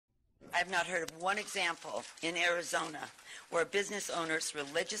I've not heard of one example in Arizona where a business owner's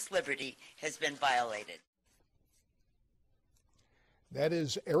religious liberty has been violated. That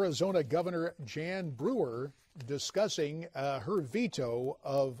is Arizona Governor Jan Brewer discussing her veto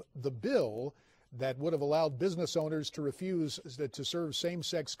of the bill that would have allowed business owners to refuse to serve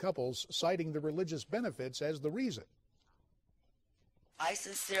same-sex couples, citing the religious benefits as the reason. I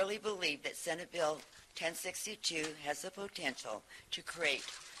sincerely believe that Senate Bill 1062 has the potential to create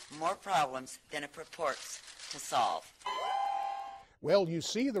more problems than it purports to solve. Well, you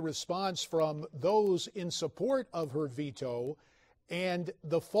see the response from those in support of her veto, and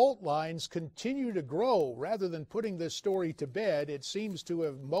the fault lines continue to grow. Rather than putting this story to bed, it seems to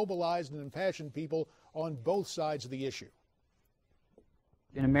have mobilized and impassioned people on both sides of the issue.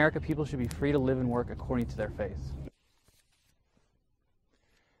 In America, people should be free to live and work according to their faith.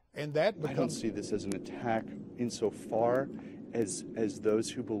 And that I don't see this as an attack insofar as those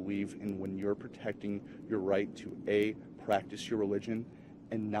who believe in when you're protecting your right to A, practice your religion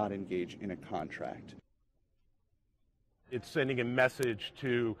and not engage in a contract. It's sending a message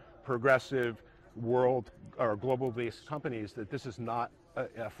to progressive world or global-based companies that this is not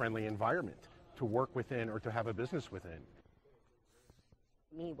a friendly environment to work within or to have a business within.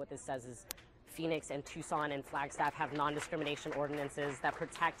 What this says is Phoenix and Tucson and Flagstaff have non-discrimination ordinances that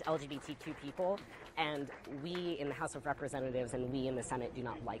protect LGBTQ people, and we in the House of Representatives and we in the Senate do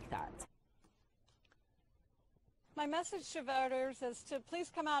not like that. My message to voters is to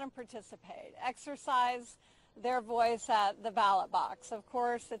please come out and participate, exercise their voice at the ballot box. Of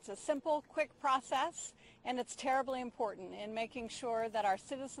course, it's a simple, quick process, and it's terribly important in making sure that our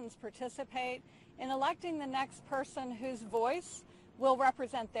citizens participate in electing the next person whose voice will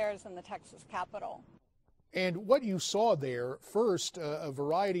represent theirs in the Texas Capitol. And what you saw there, first, a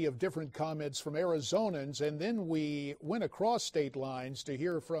variety of different comments from Arizonans, and then we went across state lines to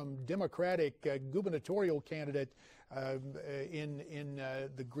hear from Democratic gubernatorial candidate in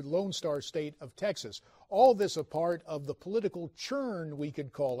the Lone Star state of Texas. All this a part of the political churn, we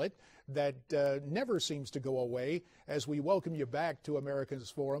could call it, that never seems to go away. As we welcome you back to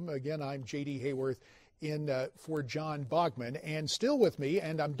America's Forum, again, I'm J.D. Hayworth for John Bachman, and still with me,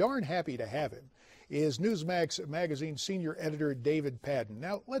 and I'm darn happy to have him, is Newsmax magazine senior editor David Patten.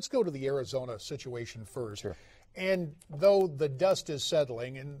 Now, let's go to the Arizona situation first. Sure. And though the dust is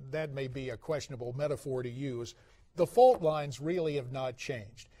settling, and that may be a questionable metaphor to use, the fault lines really have not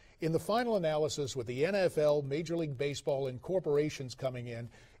changed. In the final analysis, with the NFL, Major League Baseball, and corporations coming in,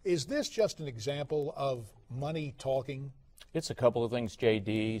 is this just an example of money talking? It's a couple of things,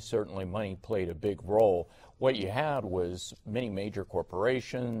 J.D. Certainly money played a big role. What you had was many major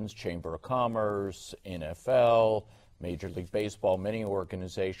corporations, Chamber of Commerce, NFL, Major League Baseball, many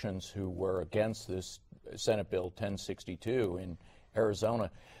organizations who were against this Senate Bill 1062 in Arizona.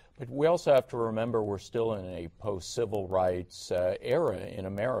 But we also have to remember we're still in a post-civil rights era in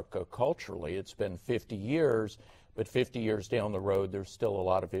America culturally. It's been 50 years. But 50 years down the road, there's still a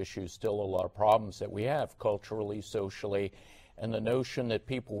lot of issues, still a lot of problems that we have culturally, socially, and the notion that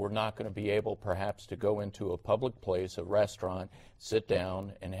people were not going to be able perhaps to go into a public place, a restaurant, sit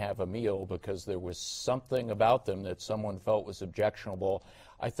down and have a meal because there was something about them that someone felt was objectionable.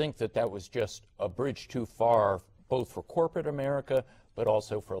 I think that that was just a bridge too far, both for corporate America, but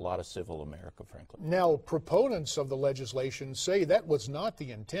also for a lot of civil America, frankly. Now, proponents of the legislation say that was not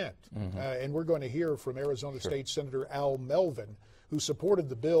the intent. And we're going to hear from Arizona State Senator Al Melvin, who supported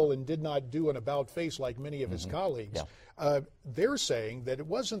the bill and did not do an about-face like many of his colleagues. They're saying that it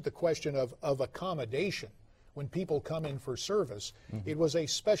wasn't the question of accommodation when people come in for service. It was a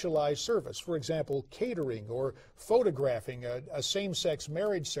specialized service. For example, catering or photographing a same-sex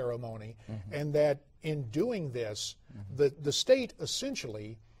marriage ceremony, and that in doing this, the state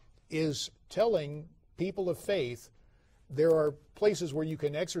essentially is telling people of faith there are places where you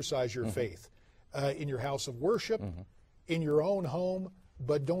can exercise your faith, in your house of worship, in your own home,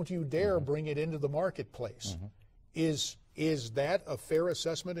 but don't you dare bring it into the marketplace. Is that a fair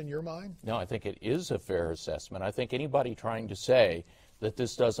assessment in your mind? No, I think it is a fair assessment. I think anybody trying to say that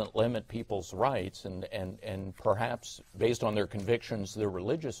this doesn't limit people's rights and perhaps based on their convictions, their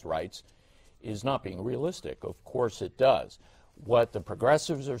religious rights, is not being realistic. Of course it does. What the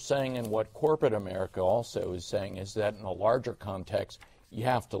progressives are saying and what corporate America also is saying is that in a larger context, you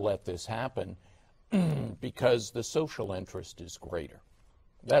have to let this happen because the social interest is greater.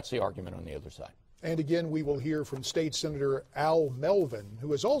 That's the argument on the other side. And again, we will hear from State Senator Al Melvin,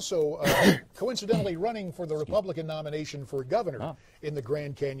 who is also coincidentally running for the Republican nomination for governor in the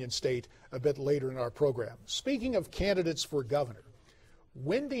Grand Canyon State a bit later in our program. Speaking of candidates for governor,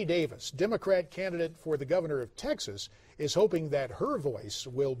 Wendy Davis, Democrat candidate for the governor of Texas, is hoping that her voice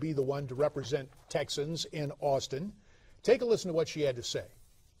will be the one to represent Texans in Austin. Take a listen to what she had to say.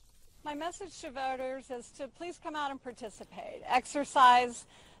 My message to voters is to please come out and participate. Exercise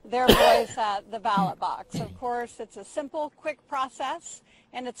their voice at the ballot box. Of course, it's a simple, quick process,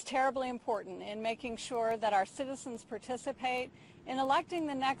 and it's terribly important in making sure that our citizens participate in electing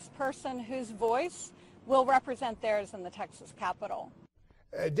the next person whose voice will represent theirs in the Texas Capitol.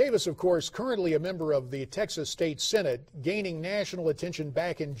 Davis, of course, currently a member of the Texas State Senate, gaining national attention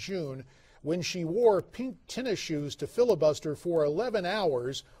back in June when she wore pink tennis shoes to filibuster for 11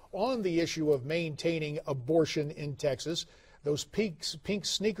 hours on the issue of maintaining abortion in Texas. Those pink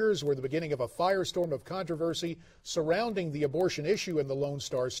sneakers were the beginning of a firestorm of controversy surrounding the abortion issue in the Lone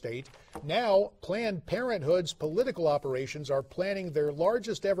Star State. Now, Planned Parenthood's political operations are planning their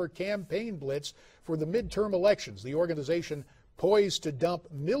largest ever campaign blitz for the midterm elections. The organization poised to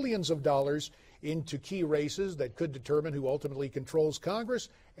dump millions of dollars into key races that could determine who ultimately controls Congress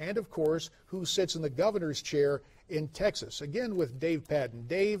and, of course, who sits in the governor's chair in Texas. Again, with Dave Patten.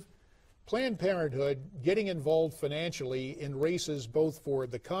 Dave, Planned Parenthood getting involved financially in races both for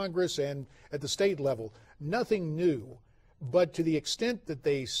the Congress and at the state level. Nothing new, but to the extent that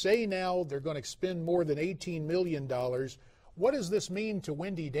they say now they're going to spend more than $18 million, what does this mean to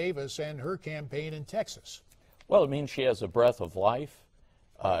Wendy Davis and her campaign in Texas? Well, it means she has a breath of life.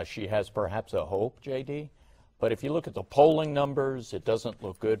 She has perhaps a hope, J.D. But if you look at the polling numbers, it doesn't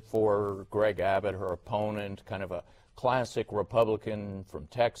look good for Greg Abbott, her opponent, kind of a classic Republican from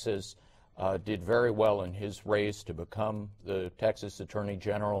Texas. Did very well in his race to become the Texas Attorney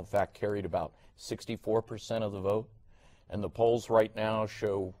General. In fact, carried about 64% of the vote. And the polls right now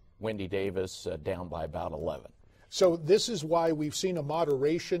show Wendy Davis down by about 11. So this is why we've seen a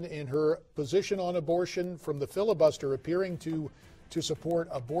moderation in her position on abortion, from the filibuster appearing to support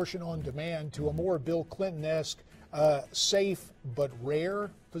abortion on demand to a more Bill Clinton-esque, safe but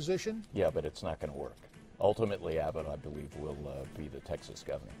rare position. Yeah, but it's not going to work. Ultimately, Abbott, I believe, will be the Texas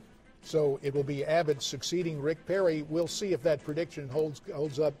governor. So it will be Abbott succeeding Rick Perry. We'll see if that prediction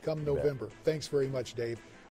holds up come November. Thanks very much, Dave.